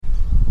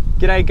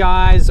G'day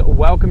guys,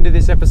 welcome to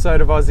this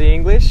episode of Aussie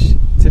English.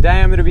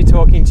 Today I'm going to be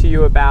talking to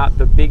you about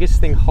the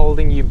biggest thing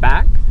holding you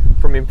back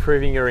from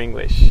improving your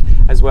English,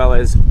 as well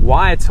as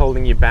why it's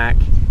holding you back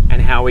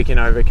and how we can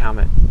overcome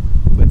it.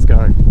 Let's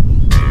go.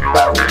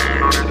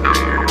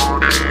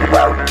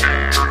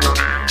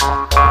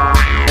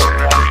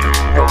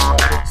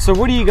 So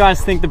what do you guys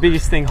think the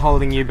biggest thing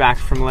holding you back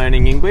from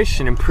learning English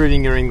and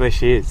improving your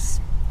English is?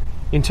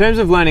 In terms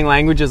of learning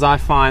languages, I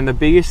find the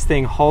biggest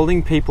thing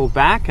holding people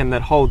back and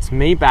that holds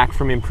me back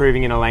from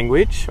improving in a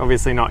language,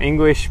 obviously not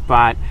English,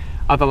 but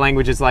other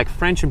languages like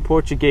French and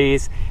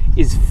Portuguese,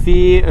 is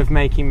fear of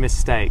making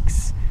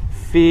mistakes,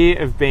 fear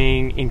of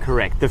being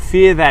incorrect, the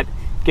fear that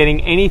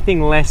getting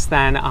anything less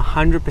than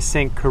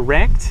 100%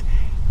 correct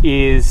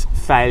is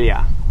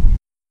failure.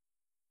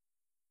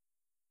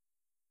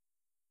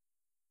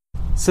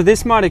 So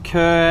this might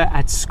occur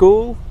at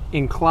school,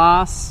 in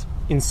class,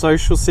 in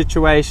social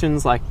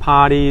situations like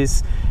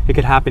parties. It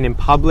could happen in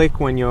public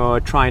when you're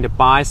trying to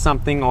buy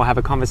something or have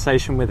a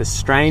conversation with a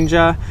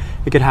stranger.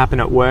 It could happen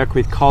at work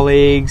with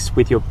colleagues,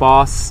 with your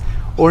boss,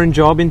 or in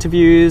job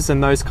interviews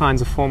and those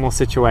kinds of formal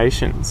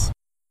situations.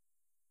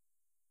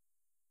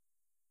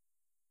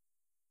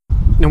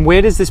 And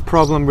where does this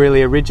problem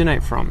really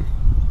originate from?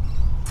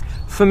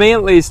 For me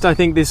at least, I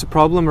think this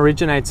problem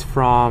originates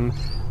from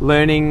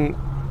learning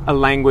a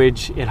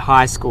language at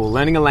high school,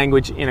 learning a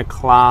language in a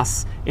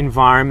class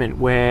environment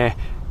where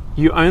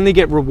you only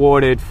get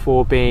rewarded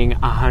for being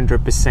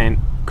 100%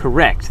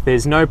 correct.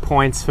 There's no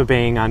points for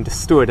being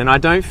understood. And I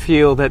don't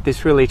feel that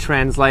this really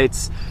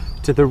translates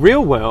to the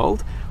real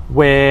world,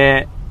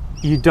 where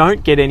you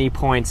don't get any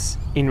points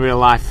in real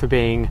life for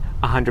being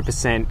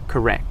 100%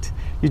 correct.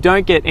 You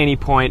don't get any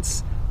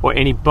points or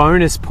any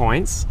bonus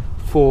points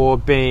for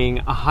being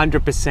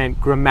 100%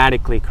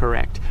 grammatically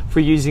correct, for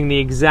using the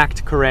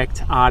exact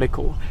correct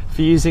article,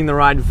 for using the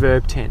right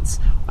verb tense.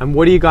 And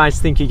what do you guys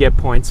think you get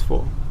points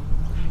for?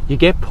 You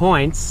get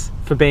points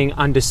for being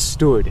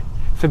understood,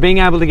 for being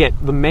able to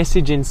get the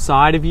message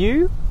inside of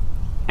you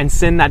and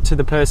send that to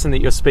the person that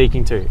you're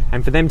speaking to,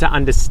 and for them to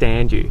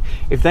understand you.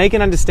 If they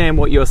can understand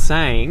what you're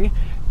saying,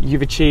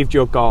 you've achieved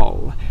your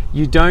goal.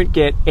 You don't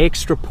get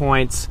extra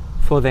points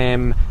for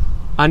them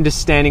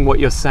understanding what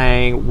you're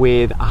saying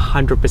with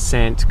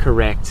 100%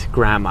 correct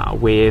grammar,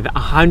 with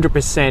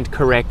 100%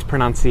 correct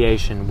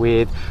pronunciation,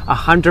 with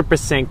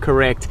 100%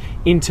 correct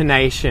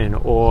intonation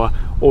or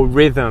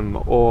rhythm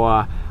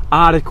or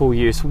article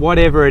use,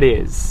 whatever it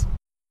is.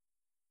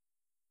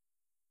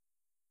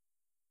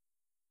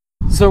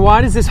 So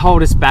why does this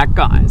hold us back,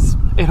 guys?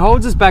 It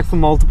holds us back for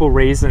multiple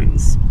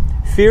reasons.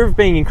 Fear of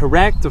being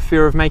incorrect or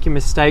fear of making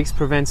mistakes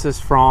prevents us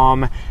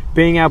from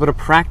being able to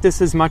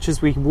practice as much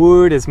as we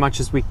would, as much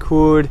as we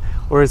could,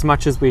 or as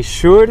much as we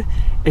should.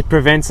 It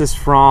prevents us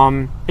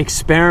from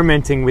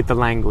experimenting with the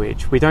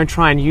language. We don't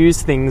try and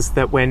use things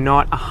that we're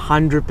not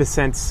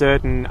 100%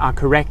 certain are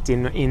correct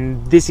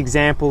in this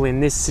example, in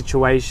this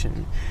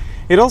situation.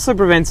 It also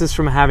prevents us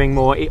from having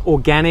more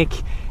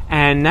organic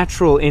and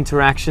natural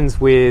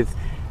interactions with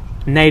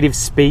native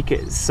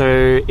speakers.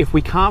 So if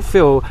we can't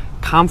feel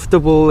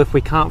comfortable, if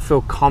we can't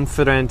feel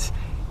confident,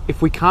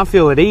 if we can't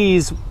feel at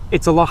ease,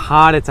 it's a lot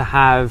harder to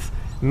have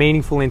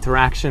meaningful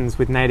interactions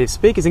with native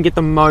speakers and get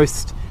the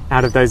most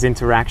out of those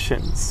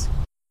interactions.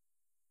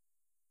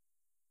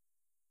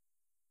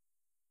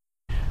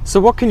 So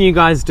what can you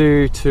guys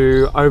do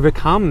to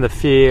overcome the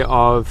fear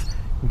of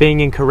being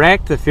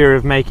incorrect, the fear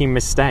of making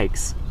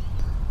mistakes?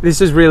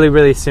 This is really,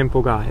 really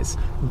simple, guys.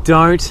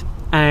 Don't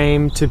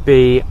aim to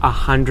be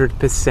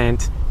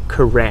 100%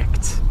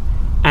 correct.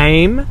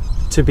 Aim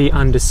to be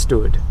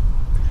understood.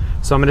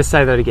 So I'm going to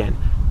say that again.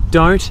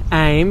 Don't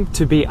aim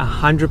to be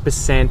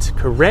 100%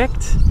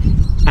 correct.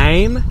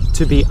 Aim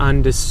to be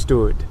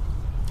understood.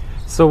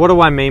 So what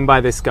do I mean by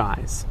this,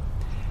 guys?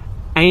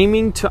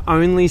 Aiming to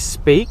only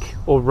speak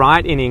or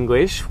write in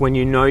English when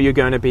you know you're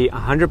going to be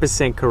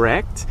 100%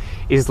 correct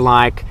is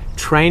like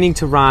training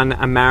to run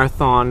a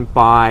marathon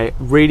by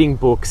reading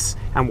books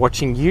and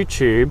watching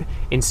YouTube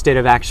instead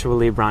of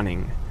actually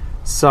running.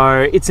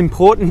 So it's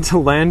important to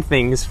learn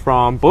things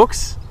from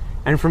books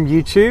and from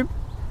YouTube,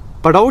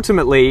 but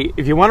ultimately,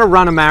 if you want to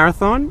run a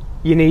marathon,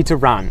 you need to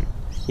run.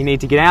 You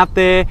need to get out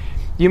there.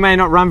 You may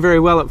not run very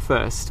well at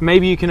first.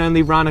 Maybe you can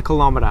only run 1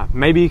 kilometer.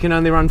 Maybe you can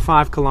only run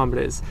 5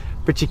 kilometers,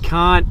 but you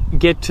can't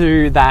get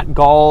to that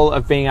goal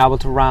of being able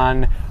to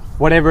run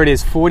whatever it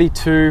is,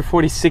 42,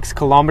 46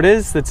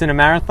 kilometers that's in a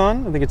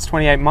marathon. I think it's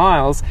 28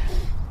 miles,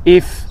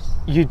 if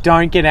you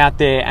don't get out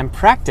there and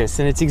practice.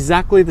 And it's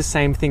exactly the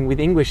same thing with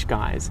English,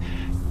 guys.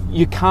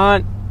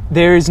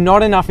 There is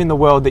not enough in the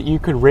world that you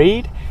could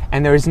read,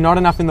 and there is not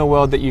enough in the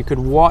world that you could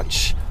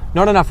watch,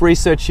 not enough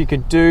research you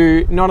could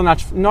do, not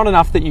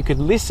enough that you could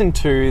listen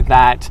to,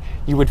 that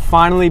you would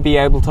finally be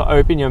able to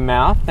open your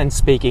mouth and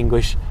speak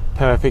English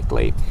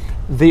perfectly.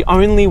 The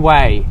only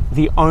way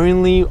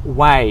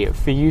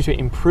for you to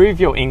improve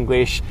your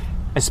English,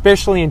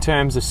 especially in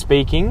terms of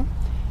speaking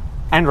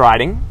and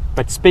writing,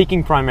 but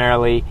speaking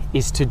primarily,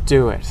 is to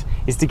do it,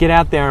 is to get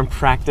out there and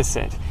practice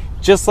it.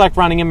 Just like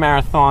running a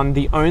marathon,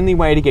 the only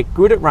way to get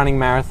good at running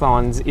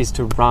marathons is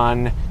to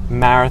run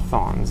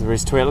marathons, or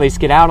is to at least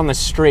get out on the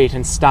street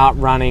and start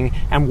running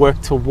and work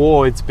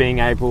towards being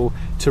able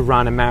to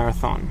run a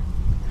marathon.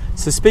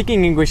 So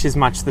speaking English is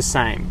much the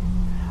same.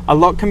 A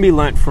lot can be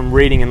learnt from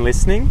reading and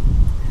listening,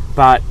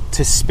 but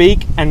to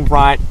speak and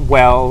write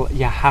well,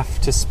 you have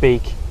to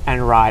speak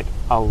and write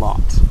a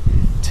lot.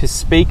 To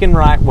speak and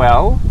write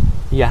well,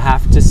 you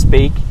have to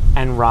speak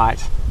and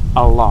write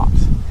a lot.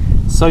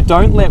 So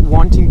don't let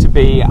wanting to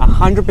be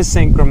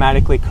 100%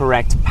 grammatically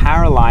correct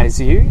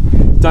paralyze you.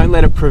 Don't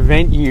let it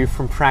prevent you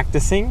from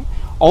practicing.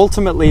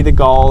 Ultimately, the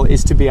goal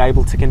is to be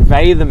able to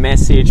convey the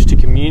message, to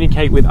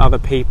communicate with other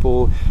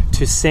people,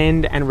 to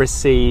send and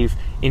receive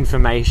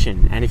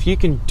information. And if you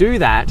can do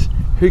that,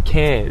 who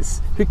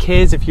cares? Who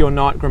cares if you're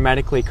not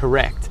grammatically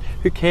correct?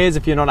 Who cares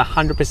if you're not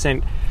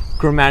 100%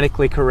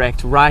 grammatically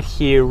correct right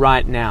here,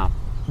 right now?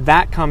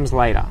 That comes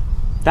later.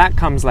 That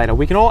comes later.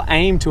 We can all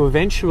aim to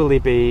eventually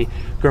be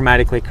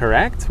grammatically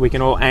correct. We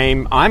can all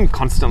aim, I'm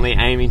constantly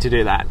aiming to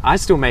do that. I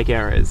still make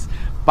errors,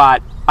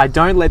 but I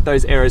don't let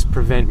those errors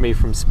prevent me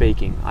from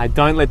speaking. I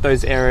don't let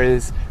those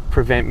errors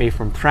prevent me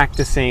from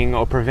practicing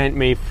or prevent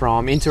me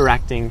from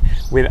interacting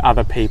with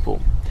other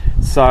people.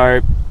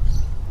 So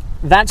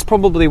that's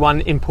probably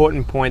one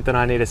important point that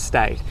I need to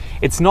state.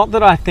 It's not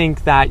that I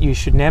think that you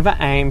should never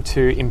aim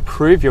to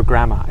improve your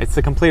grammar. It's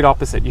the complete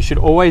opposite. You should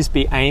always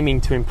be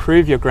aiming to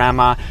improve your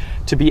grammar,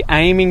 to be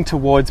aiming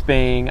towards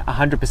being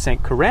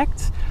 100%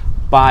 correct,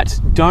 but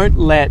don't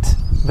let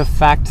the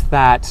fact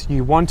that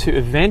you want to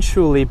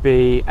eventually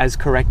be as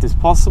correct as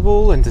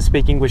possible and to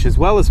speak English as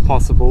well as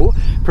possible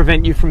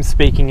prevent you from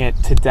speaking it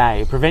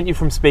today, prevent you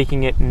from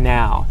speaking it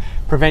now,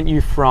 prevent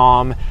you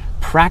from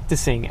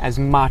practicing as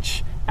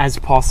much as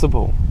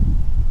possible.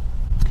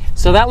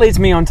 So that leads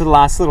me on to the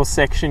last little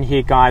section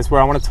here, guys,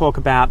 where I want to talk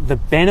about the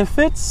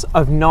benefits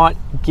of not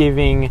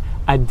giving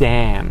a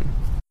damn.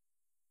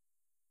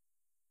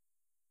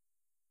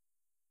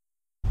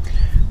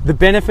 The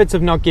benefits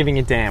of not giving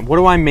a damn. What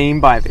do I mean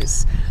by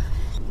this?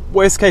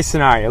 Worst case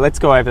scenario. Let's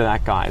go over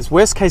that, guys.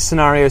 Worst case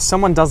scenario,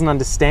 someone doesn't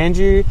understand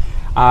you.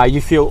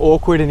 You feel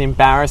awkward and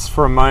embarrassed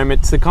for a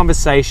moment. The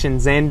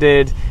conversation's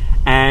ended,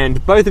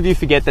 and both of you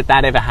forget that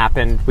that ever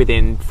happened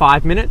within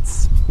 5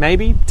 minutes,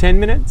 maybe 10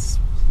 minutes,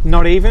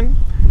 not even.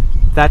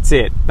 That's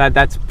it.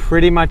 That's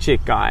pretty much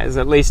it, guys.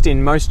 At least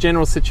in most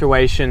general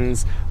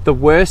situations, the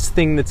worst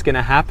thing that's going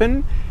to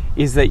happen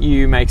is that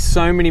you make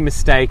so many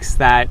mistakes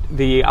that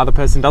the other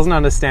person doesn't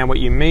understand what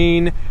you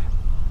mean.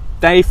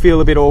 They feel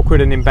a bit awkward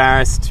and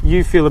embarrassed.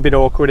 You feel a bit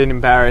awkward and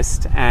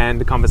embarrassed,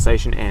 and the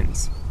conversation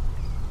ends.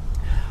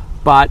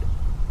 But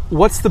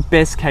what's the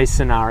best case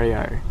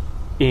scenario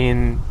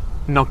in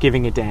not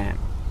giving a damn?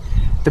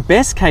 The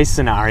best case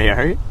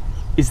scenario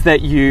is that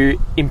you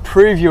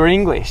improve your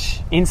English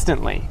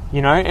instantly.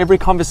 You know, every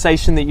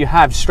conversation that you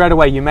have, straight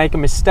away you make a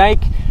mistake.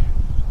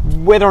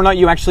 Whether or not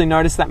you actually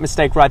notice that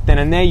mistake right then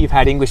and there, you've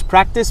had English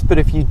practice, but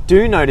if you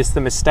do notice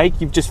the mistake,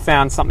 you've just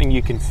found something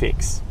you can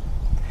fix.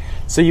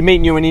 So you meet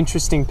new and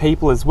interesting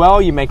people as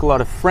well, you make a lot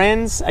of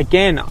friends.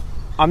 Again,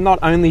 I'm not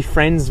only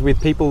friends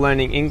with people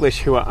learning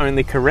English who are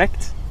only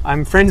correct,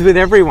 I'm friends with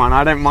everyone,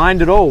 I don't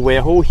mind at all.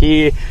 We're all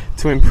here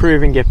to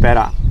improve and get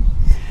better.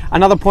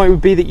 Another point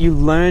would be that you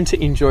learn to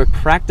enjoy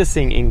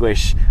practicing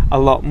English a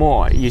lot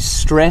more. You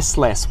stress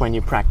less when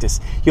you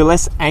practice. You're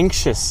less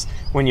anxious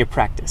when you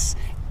practice.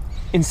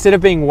 Instead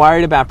of being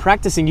worried about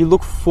practicing, you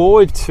look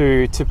forward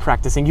to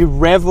practicing. You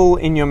revel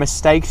in your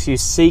mistakes, you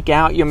seek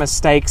out your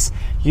mistakes,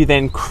 you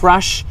then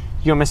crush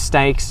your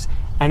mistakes,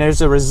 and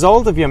as a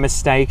result of your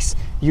mistakes,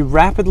 you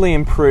rapidly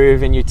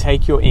improve and you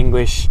take your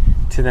English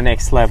to the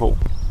next level.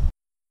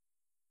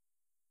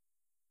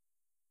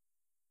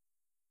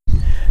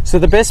 So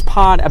the best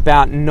part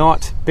about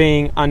not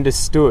being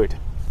understood.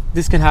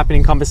 This can happen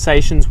in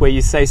conversations where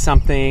you say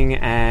something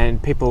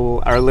and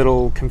people are a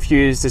little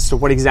confused as to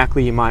what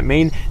exactly you might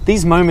mean.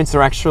 These moments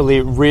are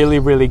actually really,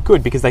 really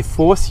good because they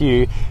force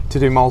you to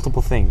do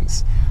multiple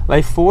things.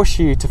 They force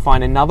you to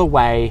find another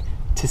way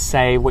to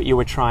say what you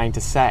were trying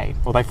to say,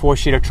 or they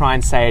force you to try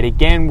and say it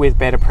again with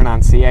better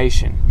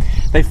pronunciation.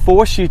 They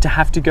force you to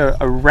have to go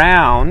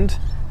around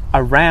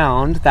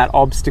that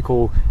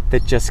obstacle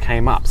that just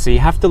came up. So you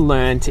have to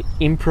learn to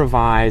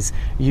improvise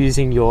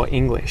using your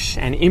English.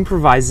 And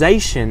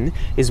improvisation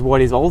is what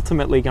is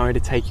ultimately going to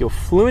take your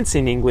fluency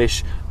in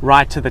English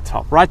right to the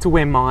top, right to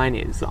where mine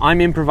is.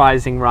 I'm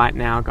improvising right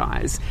now,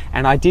 guys.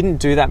 And I didn't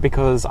do that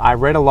because I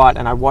read a lot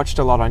and I watched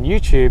a lot on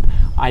YouTube.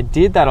 I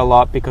did that a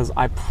lot because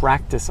I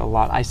practice a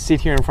lot. I sit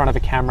here in front of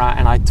a camera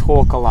and I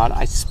talk a lot.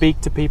 I speak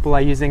to people.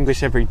 I use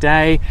English every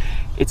day.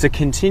 It's a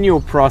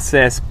continual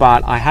process,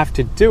 but I have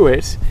to do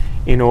it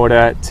in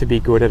order to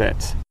be good at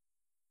it.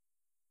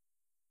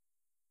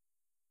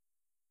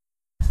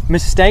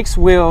 Mistakes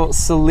will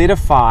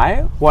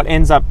solidify what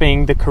ends up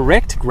being the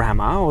correct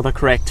grammar or the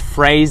correct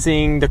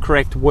phrasing, the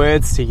correct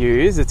words to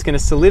use. It's going to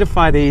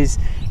solidify these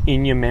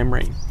in your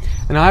memory.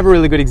 And I have a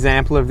really good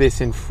example of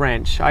this in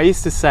French. I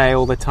used to say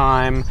all the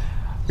time,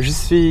 je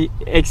suis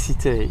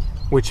excité.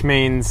 which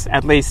means,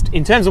 at least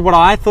in terms of what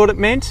I thought it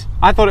meant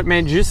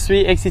je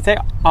suis excité,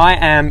 I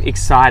am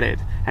excited.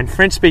 And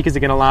French speakers are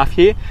going to laugh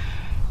here.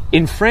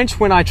 In French,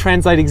 when I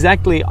translate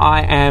exactly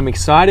I am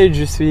excited,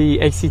 je suis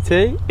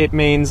excité, it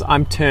means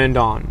I'm turned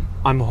on,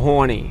 I'm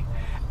horny.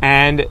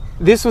 And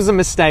this was a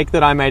mistake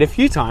that I made a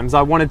few times.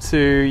 I wanted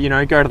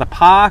to, go to the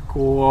park,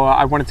 or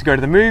I wanted to go to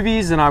the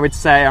movies, and I would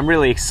say, I'm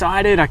really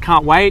excited, I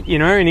can't wait.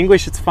 In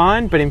English it's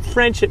fine, but in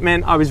French it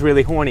meant I was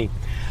really horny.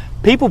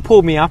 People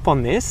pulled me up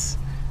on this.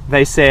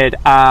 They said,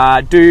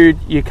 dude,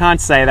 you can't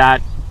say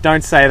that.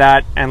 Don't say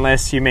that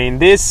unless you mean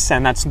this,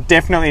 and that's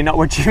definitely not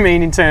what you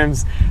mean in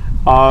terms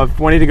of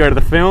wanting to go to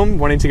the film,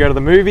 wanting to go to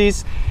the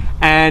movies.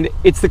 And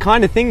it's the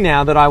kind of thing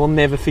now that I will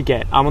never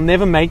forget. I will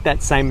never make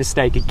that same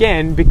mistake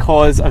again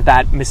because of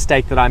that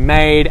mistake that I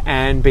made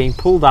and being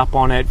pulled up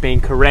on it, being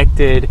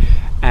corrected,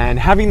 and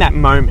having that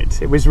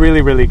moment. It was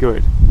really, really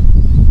good.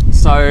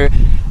 So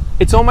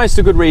it's almost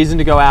a good reason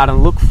to go out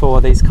and look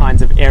for these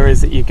kinds of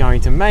errors that you're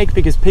going to make,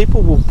 because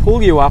people will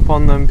pull you up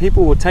on them,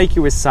 people will take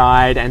you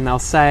aside, and they'll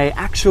say,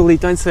 actually,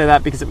 don't say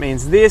that because it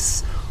means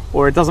this,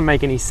 or it doesn't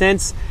make any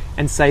sense,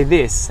 and say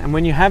this. And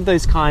when you have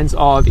those kinds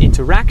of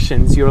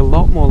interactions, you're a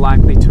lot more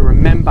likely to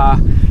remember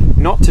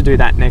not to do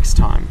that next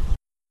time.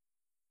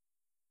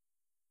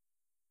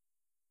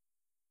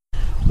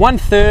 One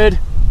third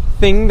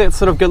thing that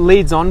sort of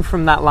leads on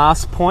from that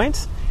last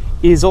point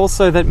is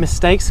also that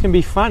mistakes can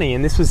be funny,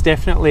 and this was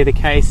definitely the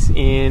case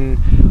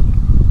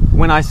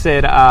when I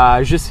said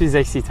je suis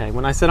excité,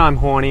 when I said I'm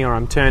horny or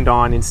I'm turned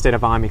on instead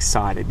of I'm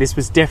excited. This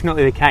was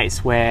definitely the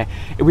case where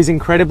it was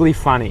incredibly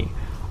funny.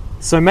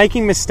 So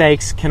making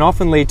mistakes can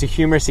often lead to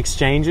humorous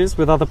exchanges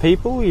with other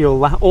people.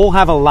 You'll all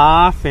have a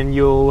laugh and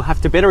you'll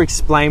have to better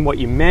explain what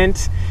you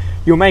meant.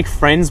 You'll make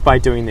friends by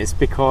doing this,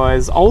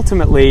 because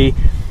ultimately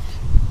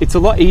it's a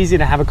lot easier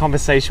to have a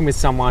conversation with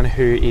someone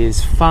who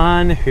is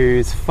fun,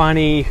 who's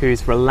funny,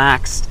 who's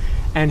relaxed,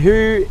 and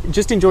who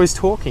just enjoys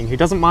talking, who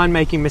doesn't mind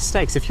making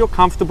mistakes. If you're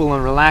comfortable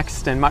and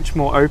relaxed and much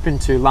more open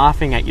to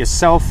laughing at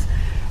yourself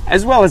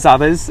as well as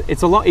others,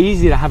 it's a lot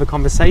easier to have a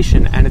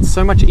conversation, and it's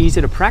so much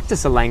easier to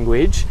practice a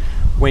language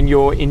when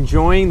you're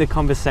enjoying the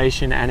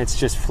conversation and it's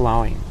just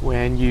flowing.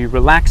 When you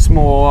relax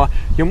more,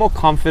 you're more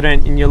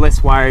confident and you're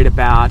less worried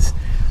about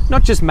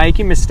not just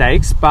making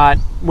mistakes, but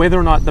whether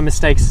or not the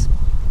mistakes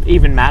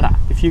even matter.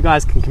 If you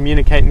guys can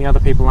communicate and the other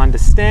people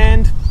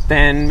understand,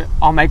 then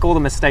I'll make all the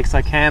mistakes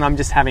I can. I'm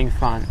just having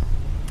fun.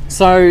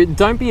 So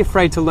don't be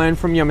afraid to learn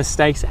from your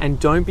mistakes, and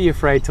don't be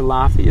afraid to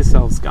laugh at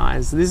yourselves,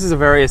 guys. This is a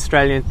very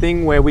Australian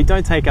thing where we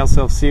don't take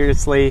ourselves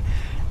seriously,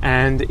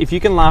 and if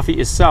you can laugh at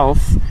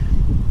yourself,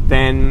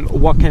 then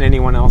what can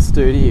anyone else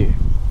do to you?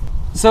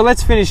 So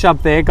let's finish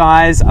up there,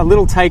 guys. A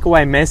little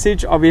takeaway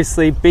message.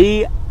 Obviously,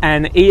 be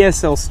an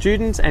ESL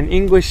student, an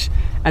English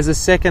as a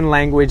second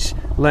language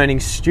learning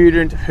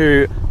student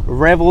who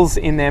revels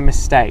in their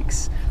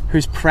mistakes,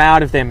 who's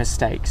proud of their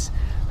mistakes,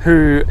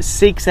 who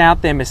seeks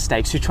out their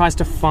mistakes, who tries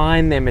to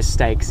find their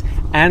mistakes,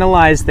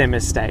 analyze their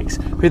mistakes,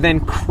 who then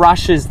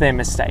crushes their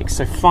mistakes.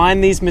 So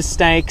find these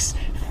mistakes,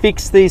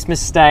 fix these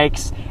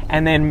mistakes,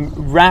 and then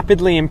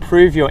rapidly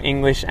improve your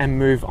English and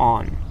move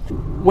on.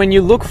 When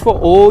you look for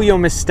all your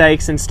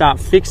mistakes and start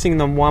fixing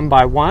them one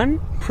by one,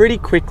 pretty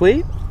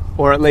quickly,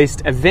 or at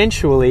least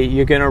eventually,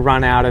 you're going to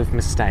run out of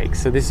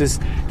mistakes. So this is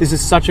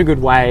such a good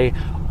way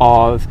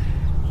of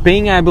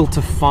being able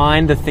to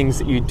find the things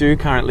that you do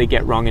currently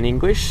get wrong in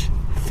English,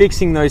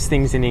 fixing those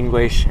things in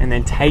English, and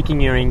then taking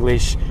your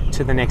English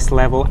to the next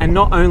level. And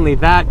not only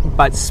that,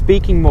 but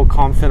speaking more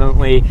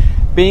confidently,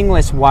 being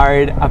less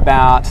worried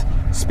about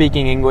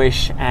speaking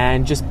English,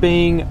 and just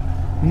being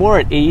more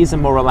at ease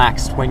and more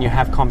relaxed when you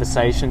have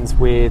conversations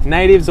with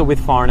natives or with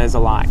foreigners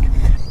alike.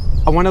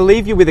 I want to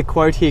leave you with a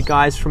quote here,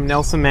 guys, from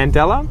Nelson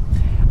Mandela.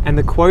 And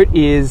the quote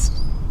is,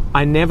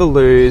 "I never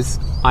lose,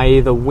 I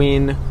either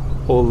win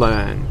or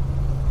learn."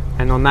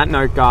 And on that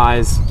note,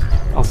 guys,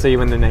 I'll see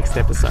you in the next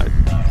episode.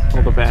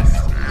 All the best.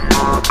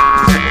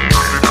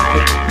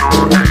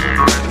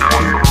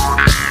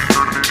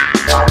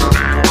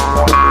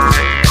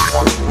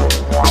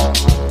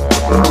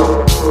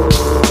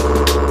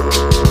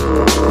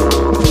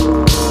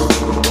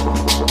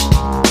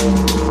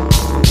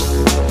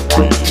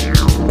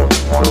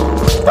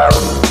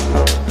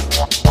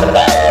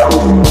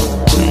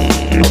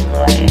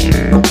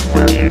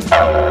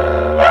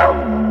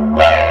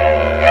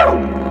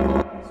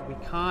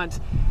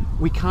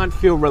 We can't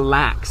feel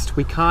relaxed,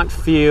 we can't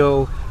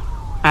feel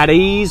at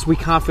ease, we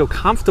can't feel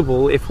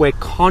comfortable if we're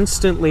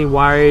constantly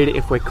worried,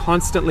 if we're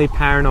constantly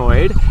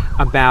paranoid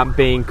about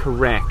being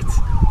correct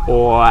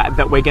or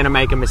that we're going to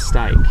make a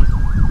mistake.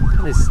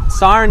 This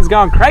siren's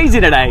going crazy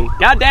today.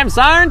 Goddamn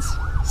sirens!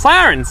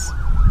 Sirens!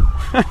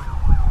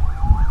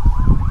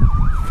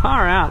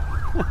 Far out.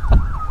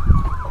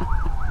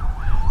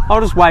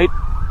 I'll just wait.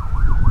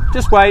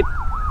 Just wait.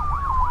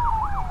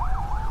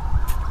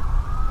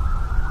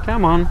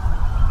 Come on.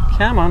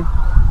 Come on.